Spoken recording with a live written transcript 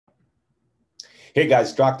Hey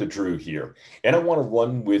guys, Dr. Drew here, and I want to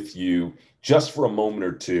run with you just for a moment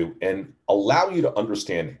or two and allow you to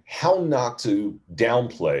understand how not to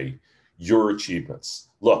downplay your achievements.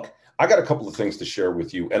 Look, I got a couple of things to share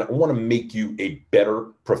with you, and I want to make you a better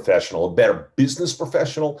professional, a better business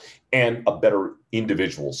professional, and a better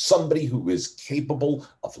individual, somebody who is capable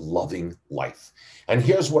of loving life. And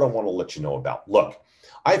here's what I want to let you know about. Look,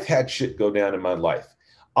 I've had shit go down in my life.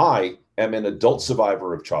 I am an adult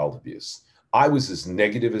survivor of child abuse. I was as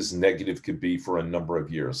negative could be for a number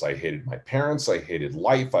of years. I hated my parents. I hated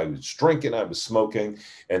life. I was drinking. I was smoking.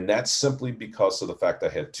 And that's simply because of the fact I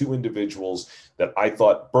had two individuals that I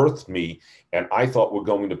thought birthed me and I thought were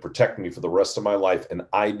going to protect me for the rest of my life. And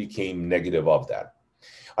I became negative of that.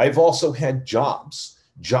 I've also had jobs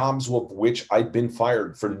of which I'd been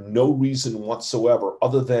fired for no reason whatsoever,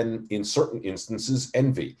 other than in certain instances,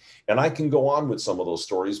 envy. And I can go on with some of those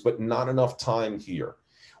stories, but not enough time here.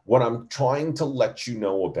 What I'm trying to let you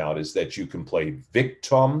know about is that you can play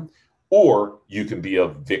victim or you can be a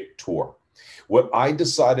victor. What I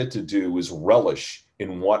decided to do is relish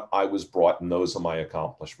in what I was brought, and those are my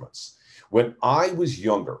accomplishments. When I was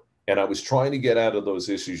younger and I was trying to get out of those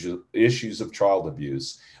issues of child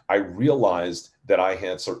abuse, I realized that I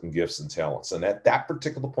had certain gifts and talents. And at that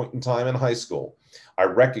particular point in time in high school, I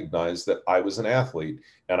recognized that I was an athlete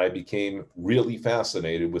and I became really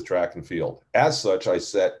fascinated with track and field. As such, I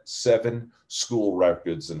set 7 school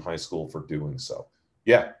records in high school for doing so.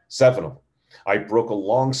 Yeah, 7 of them. I broke a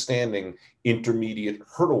long-standing intermediate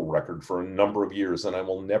hurdle record for a number of years, and I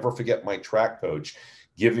will never forget my track coach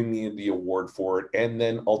giving me the award for it, and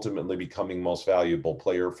then ultimately becoming most valuable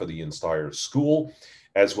player for the entire school,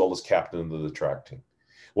 as well as captain of the track team.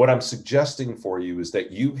 What I'm suggesting for you is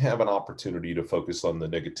that you have an opportunity to focus on the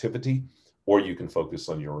negativity, or you can focus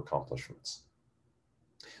on your accomplishments.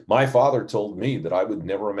 My father told me that I would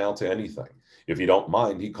never amount to anything. If you don't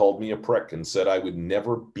mind, he called me a prick and said I would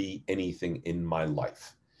never be anything in my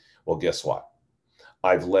life. Well, guess what?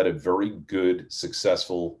 I've led a very good,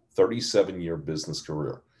 successful 37-year business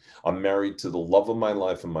career. I'm married to the love of my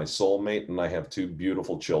life and my soulmate, and I have 2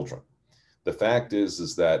 beautiful children. The fact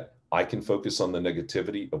is that I can focus on the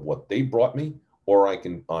negativity of what they brought me, or I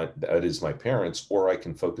can, that is my parents, or I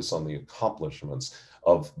can focus on the accomplishments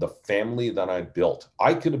of the family that I built.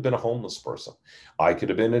 I could have been a homeless person. I could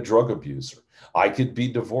have been a drug abuser. I could be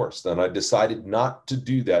divorced. And I decided not to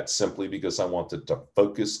do that simply because I wanted to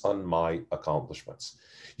focus on my accomplishments.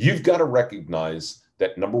 You've got to recognize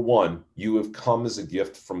that number one, you have come as a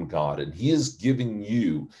gift from God, and He is giving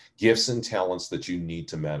you gifts and talents that you need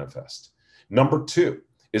to manifest. Number two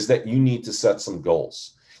is that you need to set some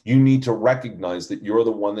goals. You need to recognize that you're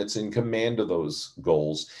the one that's in command of those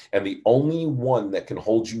goals. And the only one that can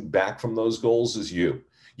hold you back from those goals is you.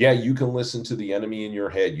 Yeah, you can listen to the enemy in your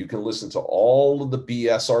head. You can listen to all of the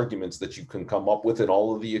BS arguments that you can come up with and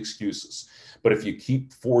all of the excuses. But if you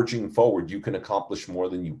keep forging forward, you can accomplish more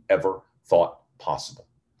than you ever thought possible.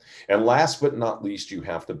 And last but not least, you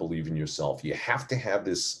have to believe in yourself. You have to have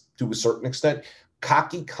this, to a certain extent,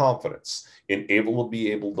 cocky confidence in able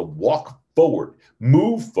to walk forward,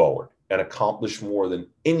 move forward, and accomplish more than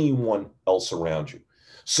anyone else around you.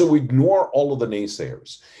 So ignore all of the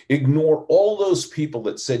naysayers. Ignore all those people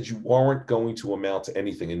that said you weren't going to amount to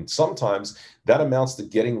anything. And sometimes that amounts to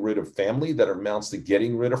getting rid of family, that amounts to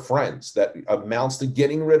getting rid of friends, that amounts to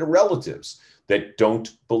getting rid of relatives that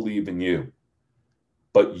don't believe in you.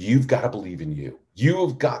 But you've got to believe in you.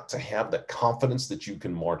 You've got to have the confidence that you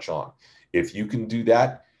can march on. If you can do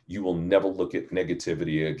that, you will never look at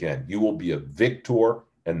negativity again. You will be a victor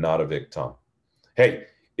and not a victim. Hey,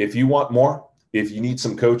 if you want more, if you need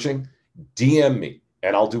some coaching, DM me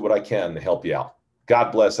and I'll do what I can to help you out.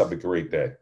 God bless. Have a great day.